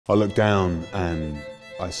I look down and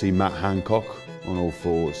I see Matt Hancock on all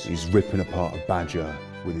fours. He's ripping apart a badger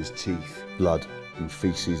with his teeth. Blood and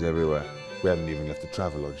feces everywhere. We haven't even left the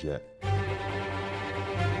Travelodge yet.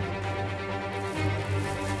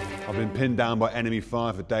 I've been pinned down by enemy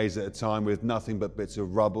fire for days at a time with nothing but bits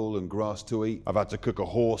of rubble and grass to eat. I've had to cook a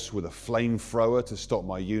horse with a flamethrower to stop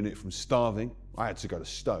my unit from starving. I had to go to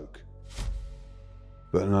Stoke.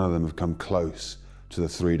 But none of them have come close to the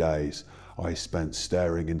 3 days I spent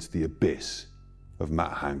staring into the abyss of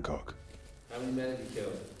Matt Hancock. How many men have you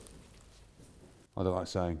killed? I don't like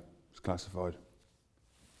saying, it's classified.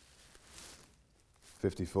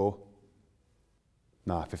 54?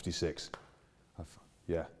 Nah, 56.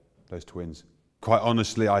 Yeah, those twins. Quite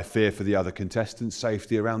honestly, I fear for the other contestants'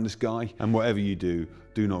 safety around this guy. And whatever you do,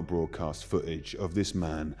 do not broadcast footage of this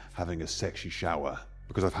man having a sexy shower.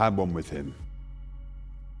 Because I've had one with him.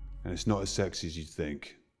 And it's not as sexy as you'd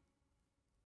think.